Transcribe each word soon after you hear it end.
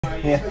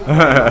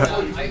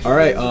Yeah. All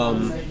right.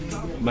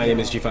 My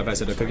name is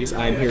G5iSAIDnoCOOKIES.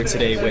 I'm here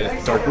today with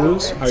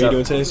DarkBlues. How are you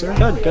doing today, sir?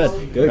 Good,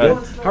 good.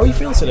 Good. How are you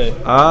feeling today?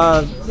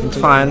 It's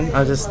fine.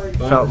 I just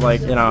felt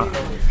like,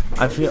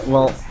 I feel,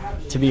 well,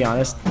 to be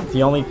honest,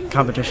 the only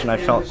competition I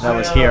felt that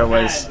was here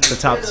was the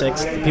top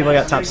 6. The people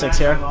got top 6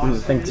 here. I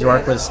think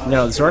Zork was,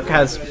 Zork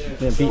has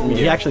beaten me.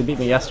 He actually beat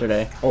me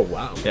yesterday. Oh,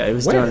 wow. Yeah, it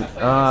was doing,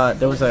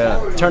 there was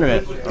a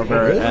tournament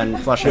over in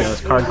Flushing. It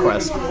was Card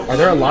Quest. Are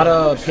there a lot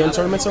of PM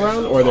tournaments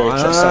around, or they're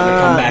just starting to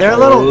come back?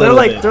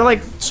 They're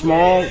like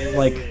small,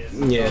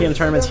 PM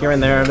tournaments here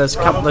and there. There's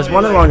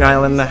one in Long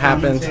Island that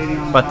happened,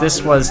 but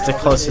this was the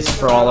closest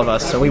for all of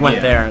us, so we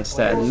went there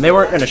instead. And they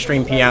weren't going to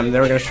stream PM, they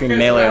were going to stream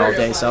Melee all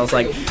day, so I was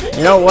like,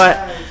 you know what?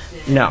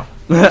 No,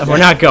 we're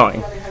not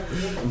going.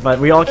 But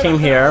we all came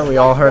here, we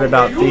all heard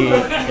about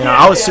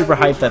I was super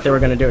hyped that they were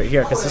going to do it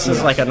here, because this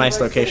is like a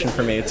nice location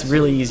for me. It's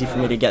really easy for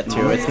me to get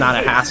to. It's not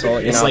a hassle,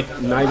 It's like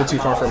not even too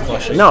far from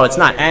Flushing. No, it's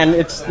not. And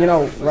it's,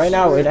 right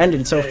now it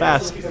ended so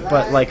fast,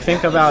 but like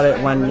think about it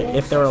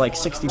if there were like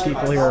 60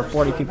 people here or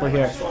 40 people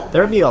here,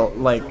 there would be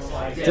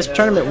this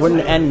tournament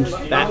wouldn't end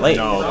that late.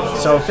 No.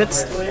 So if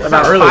it's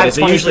about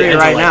 5:23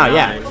 right now,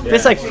 if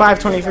it's like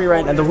 5:23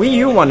 right now, the Wii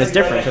U one is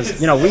different, because,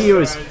 Wii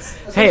U is,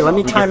 hey, let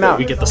me time out.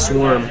 We get the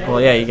swarm.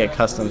 Well, yeah, you get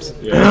customs.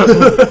 Yeah.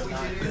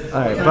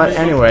 Alright, but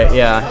anyway,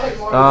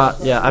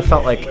 I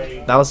felt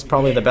like that was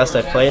probably the best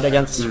I played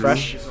against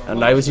Fresh,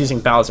 and I was using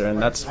Bowser,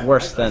 and that's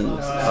worse than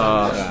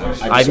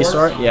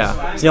Ivysaur.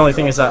 Yeah, so the only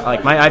thing is that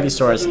my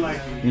Ivysaur is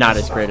not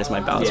as great as my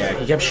Bowser. Yeah,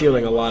 he kept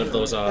shielding a lot of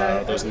those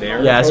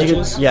Nair. Yeah, as you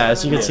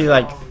can see,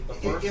 when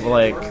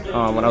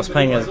I was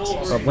playing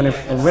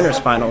in Winners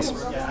Finals,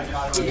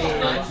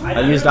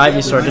 I used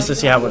Ivysaur just to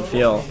see how it would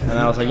feel, and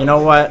I was like, you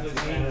know what?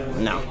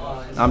 No.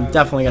 I'm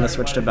definitely going to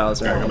switch to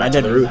Bowser. And I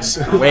did roots.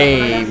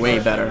 way, way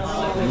better.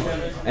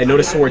 I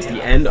noticed towards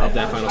the end of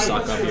that final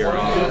stock of your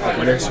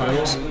Winners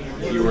Finals,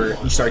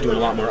 you started doing a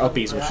lot more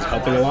uppies, which was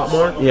helping a lot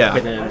more. Yeah.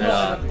 And then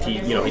he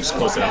just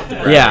closed it out the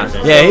ground.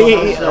 Yeah.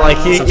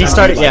 He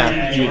started.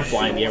 He would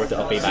fly in the air with the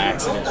uppie by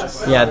accident.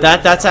 Yeah,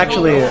 that was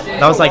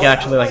like a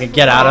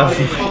get out of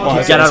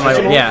my.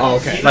 Yeah. Oh,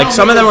 okay. Like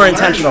some of them were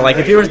intentional. Like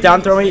if you was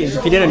down throwing,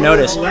 if you didn't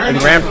notice in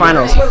grand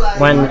finals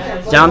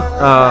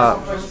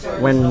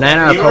when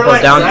Nana and Popo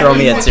down throw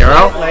me at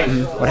 0,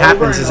 what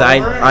happens is I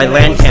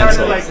land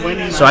cancel,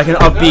 so I can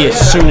up B as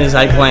soon as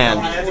I land,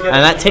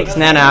 and that takes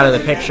Nana out of the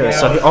picture.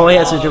 So all he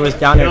has to do is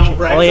down air.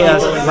 All he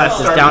has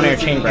left is down air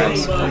chain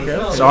grabs.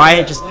 So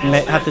I just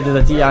have to do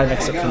the DI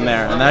mix it from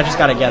there, and then I just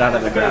got to get out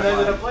of the grab.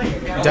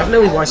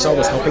 Definitely, what I saw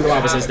was helping a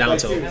lot was his down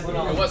tilt.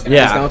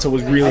 Yeah, his down tilt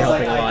was really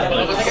helping a lot.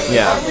 But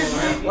yeah.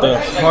 The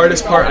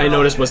hardest part I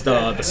noticed was the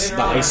ice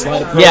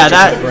slide approach.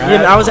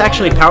 Yeah, I was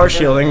actually power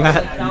shielding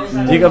that.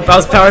 I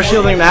was power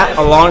shielding that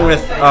along with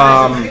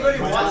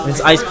his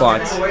ice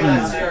blocks.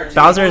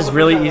 Bowser is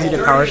really easy to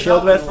power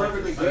shield with,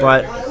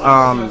 but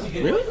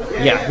really?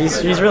 Yeah,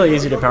 he's really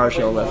easy to power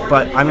shield with.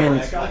 But I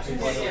mean,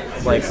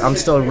 I'm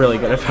still really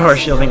good at power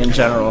shielding in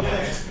general.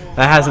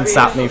 That hasn't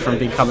stopped me from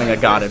becoming a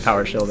god at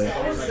power shielding.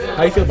 How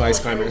do you feel about ice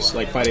climbers,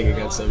 fighting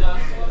against them?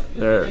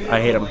 I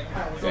hate them.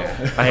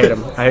 Yeah. I hate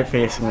them. I hate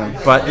facing them.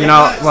 But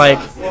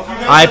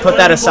I put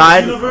that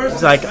aside.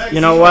 It's like, you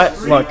know what?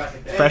 Look,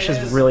 Fresh is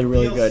really,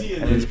 really good,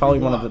 and he's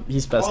probably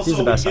he's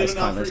the best ice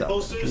climbers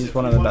out there. He's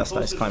one of the best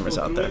ice climbers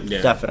out there.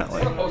 Yeah.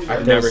 Definitely.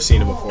 I've never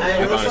seen him before.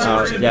 He's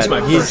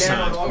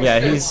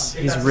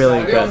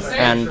really good,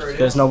 and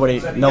there's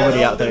nobody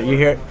out there. You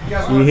hear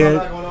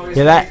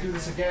that?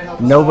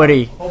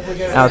 Nobody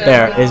out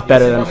there is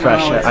better than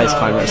Fresh at ice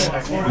climbers.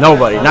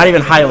 Nobody, not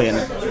even Hylian.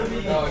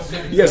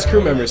 You guys are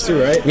crew members too,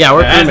 right? Yeah,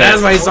 we're crew members.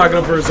 That's why he's talking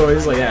up first, so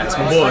he's like, yeah, it's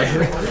my boy.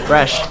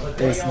 Fresh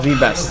is the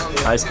best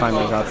ice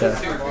climbers out there.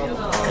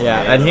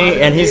 Yeah,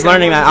 and he's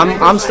learning that.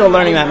 I'm still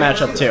learning that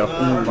matchup too.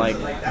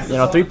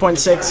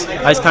 3.6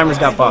 ice climbers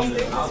got buffed.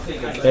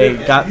 They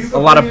got a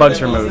lot of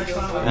bugs removed,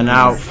 and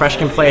now Fresh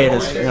can play it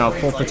as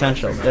full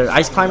potential. Their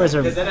ice climbers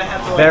are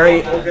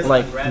very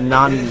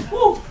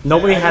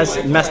Nobody has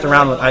messed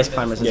around with ice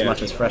climbers as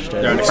much as Fresh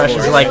did. Fresh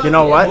is like, you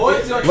know what?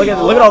 Look at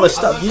all this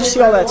stuff. You see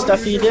all that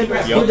stuff he did?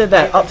 Yep. He did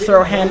that up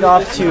throw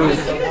handoff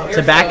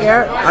to back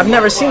air. I've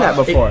never seen that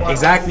before.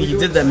 Exactly. He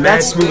did that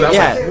mad smooth.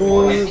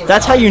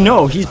 That's how you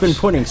know he's been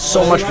putting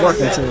so much work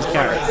into his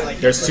character.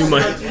 There's too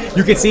much.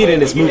 You can see it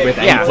in his movement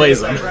that he plays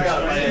them.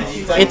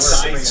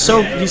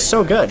 He's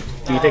so good.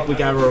 Do you think we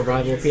got a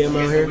revival PM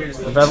out here?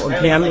 Revival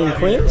PM in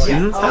Queens?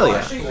 Mm-hmm. Hell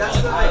yeah.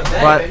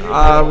 But,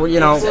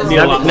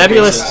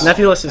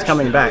 Nebulous is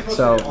coming back,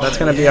 so that's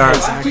going to be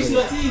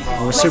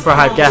we're super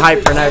hyped. Get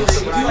hyped for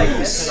next.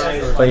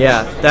 But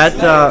yeah, that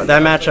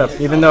matchup,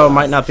 even though it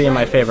might not be in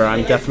my favor,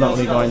 I'm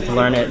definitely going to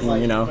learn it and,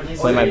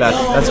 play my best.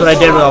 That's what I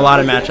did with a lot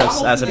of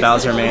matchups as a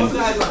Bowser main.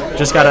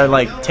 Just got to,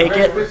 take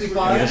it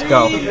and just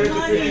go.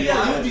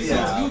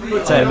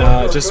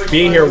 And just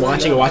being here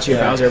watching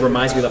Bowser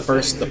reminds me of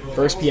the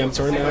first PM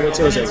tournament I went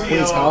to. It was at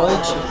Queens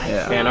College,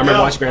 and I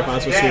remember watching grand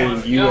finals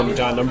between you and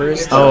John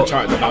Numbers.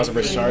 The Bowser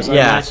versus Charizard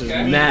match was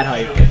mad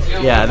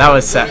hype. Yeah, that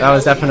was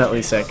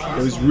definitely sick. It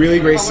was really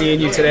great seeing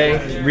you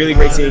today. Really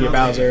great seeing you,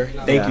 Bowser.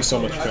 Thank you so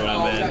much for coming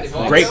on, man.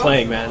 Thanks. Great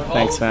playing, man.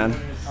 Thanks, man.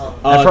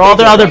 And for all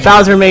the other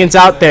Bowser mains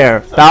out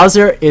there,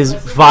 Bowser is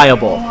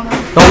viable.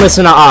 Don't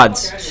listen to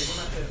odds.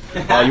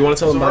 You want to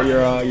tell them about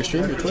your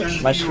stream, your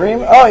Twitch? My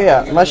stream? Oh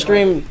yeah, my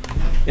stream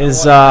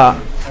is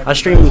I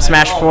stream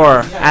Smash 4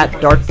 at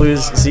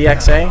DarkBlues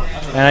ZXA,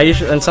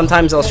 and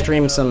sometimes I'll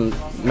stream some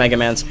Mega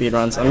Man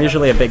speedruns. I'm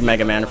usually a big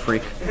Mega Man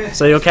freak,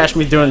 so you'll catch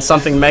me doing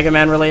something Mega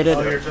Man related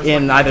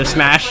in either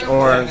Smash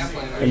or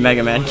in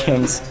Mega Man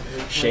games.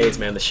 Shades,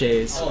 man, the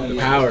shades, the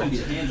power.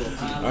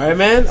 Alright,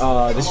 man,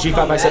 this is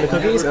G5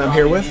 iSAIDnoCOOKIES, and I'm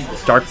here with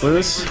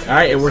DarkBlues.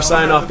 Alright, and we're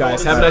signing off,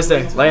 guys. Have a nice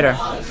day. Later.